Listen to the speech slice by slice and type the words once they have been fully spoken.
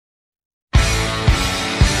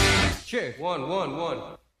Check. One, one, one.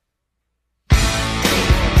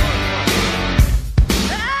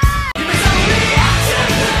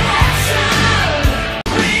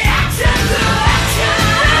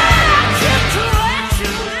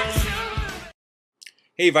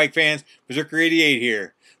 Hey Vik fans, Berserker88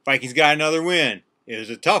 here. Vikings got another win. It was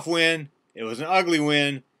a tough win, it was an ugly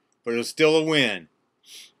win, but it was still a win.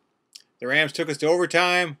 The Rams took us to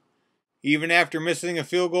overtime. Even after missing a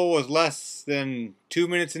field goal with less than 2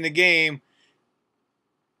 minutes in the game,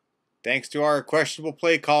 thanks to our questionable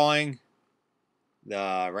play calling,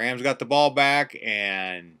 the Rams got the ball back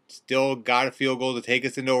and still got a field goal to take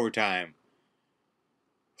us into overtime.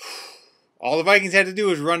 All the Vikings had to do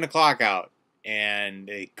was run the clock out, and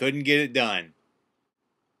they couldn't get it done.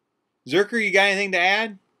 Zerker, you got anything to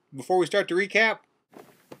add before we start the recap?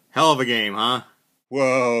 Hell of a game, huh?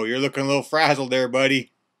 Whoa, you're looking a little frazzled there, buddy.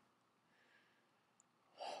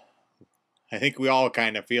 I think we all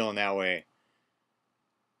kind of feeling that way.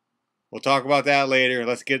 We'll talk about that later.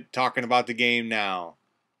 Let's get talking about the game now.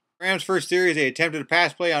 Rams' first series, they attempted a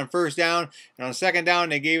pass play on first down, and on second down,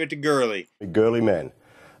 they gave it to Gurley. Gurley man.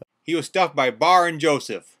 He was stuffed by Barr and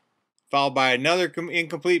Joseph, followed by another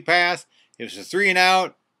incomplete pass. It was a 3 and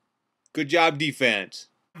out. Good job, defense.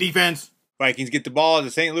 Defense. Vikings get the ball at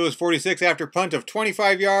the St. Louis 46 after a punt of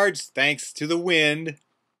 25 yards, thanks to the wind.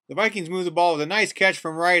 The Vikings move the ball with a nice catch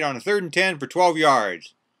from Wright on a 3rd and 10 for 12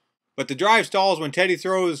 yards. But the drive stalls when Teddy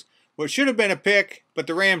throws what should have been a pick, but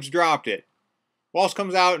the Rams dropped it. Walsh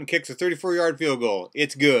comes out and kicks a 34-yard field goal.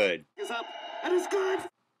 It's good. It's up. That is good.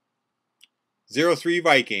 0-3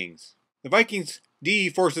 Vikings. The Vikings D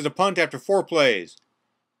forces a punt after 4 plays.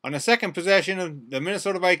 On the second possession, the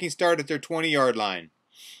Minnesota Vikings start at their 20-yard line.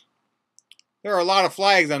 There are a lot of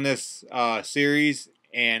flags on this series,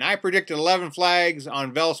 and I predicted 11 flags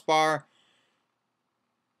on Velspar,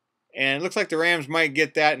 and it looks like the Rams might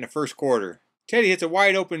get that in the first quarter. Teddy hits a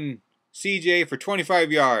wide open CJ for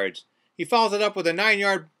 25 yards. He follows it up with a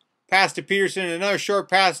 9-yard pass to Peterson and another short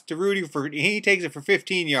pass to Rudy. He takes it for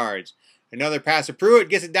 15 yards. Another pass to Pruitt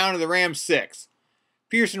gets it down to the Rams 6.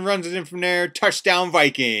 Pearson runs it in from there. Touchdown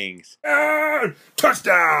Vikings.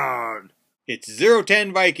 Touchdown! It's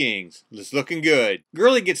 0-10 Vikings. It's looking good.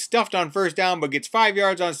 Gurley gets stuffed on first down but gets 5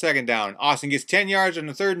 yards on second down. Austin gets 10 yards on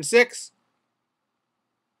the 3rd and 6.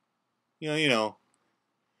 You know.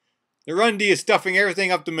 The run D is stuffing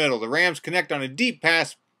everything up the middle. The Rams connect on a deep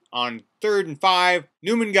pass on 3rd and 5.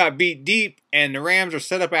 Newman got beat deep, and the Rams are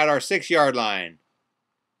set up at our 6-yard line.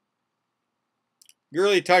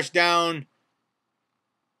 Gurley touchdown,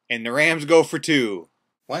 and the Rams go for 2.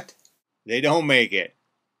 What? They don't make it.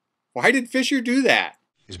 Why did Fisher do that?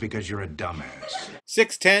 Is because you're a dumbass.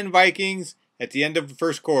 6-10 Vikings at the end of the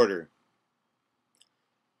first quarter.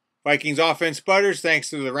 Vikings offense sputters thanks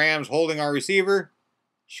to the Rams holding our receiver.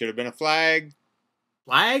 Should have been a flag.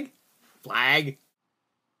 Flag? Flag.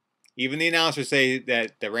 Even the announcers say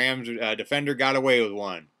that the Rams defender got away with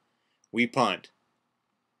one. We punt.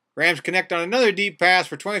 Rams connect on another deep pass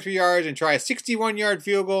for 23 yards and try a 61-yard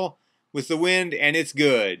field goal with the wind, and it's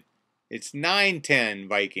good. It's 9-10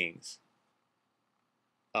 Vikings.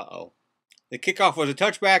 Uh-oh. The kickoff was a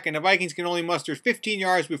touchback, and the Vikings can only muster 15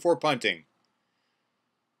 yards before punting.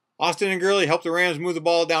 Austin and Gurley help the Rams move the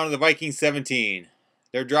ball down to the Vikings 17.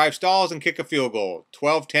 Their drive stalls and kick a field goal.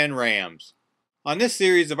 12-10 Rams. On this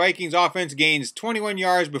series, the Vikings offense gains 21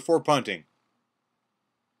 yards before punting.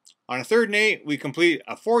 On a 3rd and 8, we complete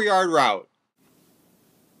a 4-yard route.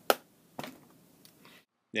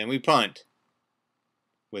 Then we punt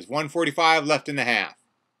with 1:45 left in the half.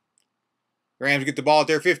 The Rams get the ball at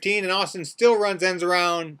their 15, and Austin still runs end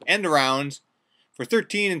arounds for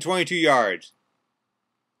 13 and 22 yards.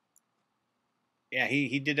 Yeah,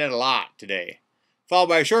 he did that a lot today. Followed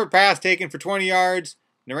by a short pass taken for 20 yards,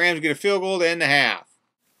 and the Rams get a field goal to end the half.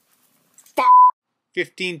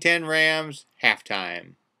 15-10 Rams,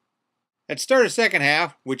 halftime. At the start of the second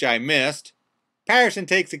half, which I missed, Patterson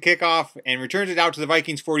takes the kickoff and returns it out to the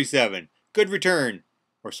Vikings 47. Good return,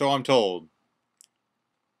 or so I'm told.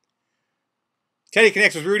 Teddy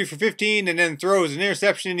connects with Rudy for 15 and then throws an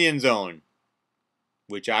interception in the end zone,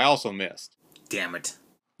 which I also missed. Damn it.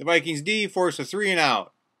 The Vikings D force a 3 and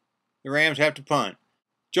out. The Rams have to punt.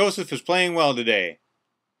 Joseph is playing well today.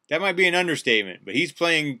 That might be an understatement, but he's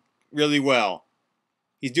playing really well.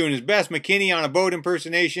 He's doing his best McKinney on a boat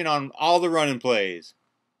impersonation on all the running plays.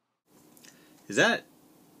 Is that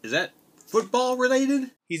football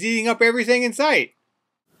related? He's eating up everything in sight.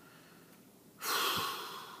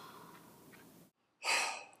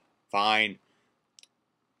 Fine.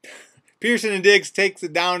 Pearson and Diggs takes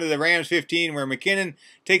it down to the Rams 15, where McKinnon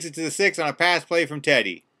takes it to the 6 on a pass play from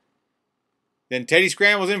Teddy. Then Teddy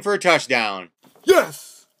scrambles in for a touchdown.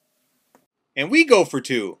 Yes! And we go for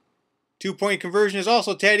 2. 2-point conversion is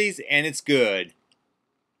also Teddy's, and it's good.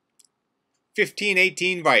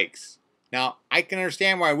 15-18 Vikes. Now, I can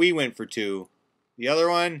understand why we went for 2. The other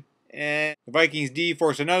one, the Vikings D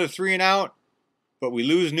force another 3 and out, but we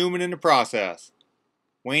lose Newman in the process.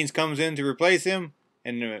 Waynes comes in to replace him,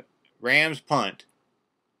 and the Rams punt.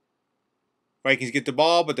 Vikings get the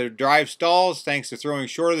ball, but their drive stalls thanks to throwing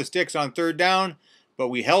short of the sticks on 3rd down, but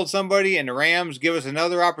we held somebody, and the Rams give us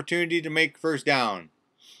another opportunity to make 1st down.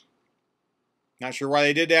 Not sure why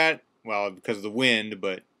they did that. Well, because of the wind,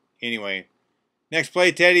 but anyway. Next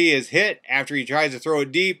play, Teddy is hit after he tries to throw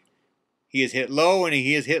it deep. He is hit low, and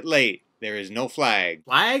he is hit late. There is no flag.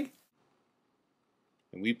 Flag?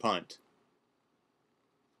 And we punt.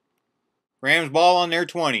 Rams ball on their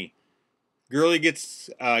 20. Gurley gets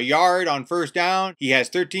a yard on 1st down. He has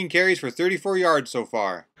 13 carries for 34 yards so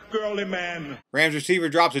far. Girly man. Rams receiver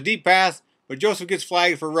drops a deep pass, but Joseph gets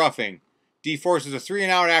flagged for roughing. D forces a 3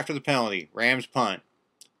 and out after the penalty. Rams punt.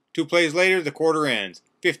 2 plays later, the quarter ends.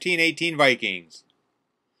 15-18 Vikings.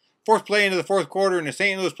 4th play into the 4th quarter, and the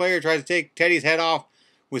St. Louis player tries to take Teddy's head off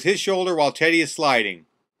with his shoulder while Teddy is sliding.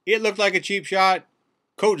 It looked like a cheap shot.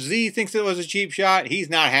 Coach Z thinks it was a cheap shot. He's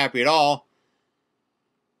not happy at all.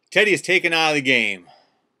 Teddy is taken out of the game.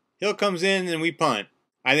 Hill comes in and we punt.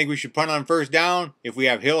 I think we should punt on 1st down if we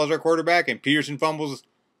have Hill as our quarterback and Peterson fumbles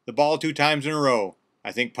the ball 2 times in a row.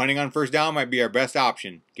 I think punting on 1st down might be our best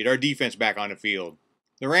option. Get our defense back on the field.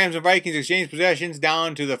 The Rams and Vikings exchange possessions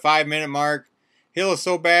down to the 5-minute mark. Hill is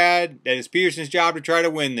so bad that it's Peterson's job to try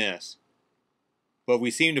to win this. But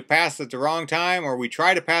we seem to pass at the wrong time, or we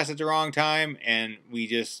try to pass at the wrong time, and we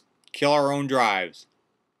just kill our own drives.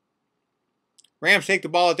 Rams take the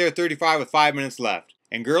ball at their 35 with 5 minutes left,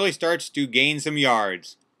 and Gurley starts to gain some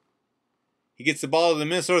yards. He gets the ball to the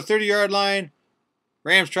Minnesota 30-yard line.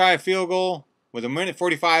 Rams try a field goal with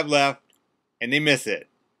 1:45 left, and they miss it.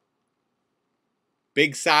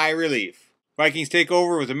 Big sigh of relief. Vikings take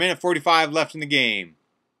over with 1:45 left in the game,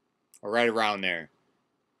 or right around there.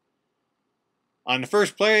 On the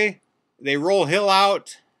first play, they roll Hill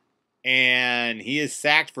out, and he is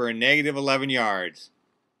sacked for a negative 11 yards.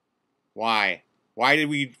 Why? Why did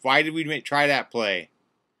we try that play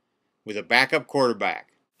with a backup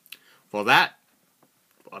quarterback? Well, that...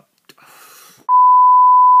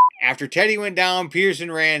 After Teddy went down,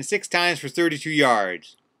 Peterson ran 6 times for 32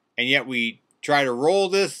 yards. And yet we try to roll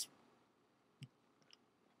this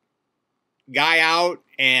guy out,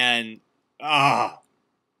 and all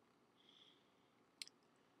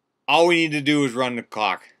we need to do is run the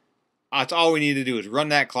clock. That's all we need to do is run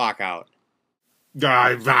that clock out.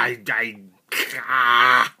 And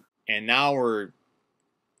now we're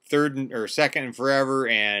 2nd and forever,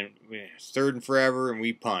 and 3rd and forever, and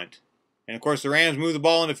we punt. And of course the Rams move the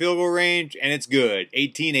ball into field goal range, and it's good.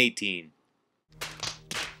 18-18.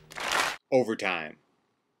 Overtime.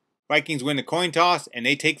 Vikings win the coin toss, and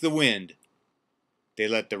they take the wind. They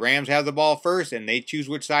let the Rams have the ball first, and they choose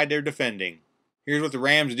which side they're defending. Here's what the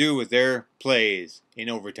Rams do with their plays in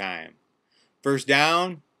overtime. 1st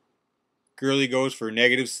down, Gurley goes for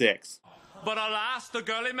 -6. But alas, the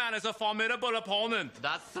Gurley man is a formidable opponent.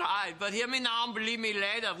 That's right, but hear me now and believe me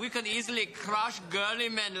later. We can easily crush Gurley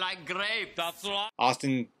men like grapes. That's right.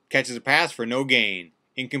 Austin catches a pass for no gain.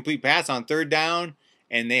 Incomplete pass on 3rd down,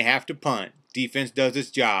 and they have to punt. Defense does its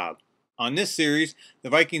job. On this series, the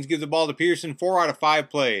Vikings give the ball to Peterson 4 out of 5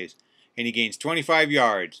 plays, and he gains 25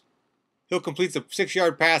 yards. Hill completes a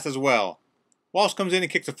 6-yard pass as well. Walsh comes in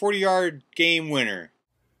and kicks a 40-yard game winner.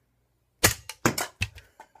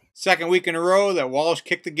 2nd week in a row that Walsh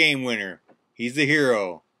kicked the game winner. He's the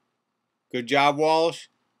hero. Good job, Walsh.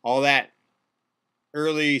 All that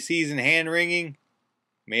early season hand-wringing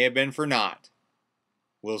may have been for naught.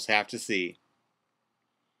 We'll have to see.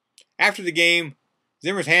 After the game,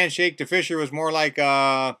 Zimmer's handshake to Fisher was more like,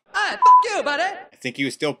 Hey, fuck you, buddy. I think he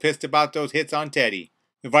was still pissed about those hits on Teddy.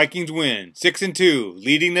 The Vikings win, 6-2,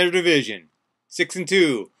 leading their division.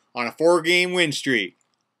 6-2 on a 4-game win streak.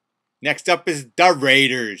 Next up is the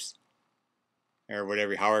Raiders. Or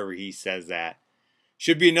whatever, however he says that.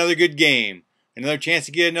 Should be another good game. Another chance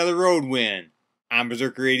to get another road win. I'm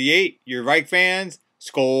Berserker88, your Vike fans.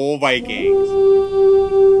 Skol Vikings.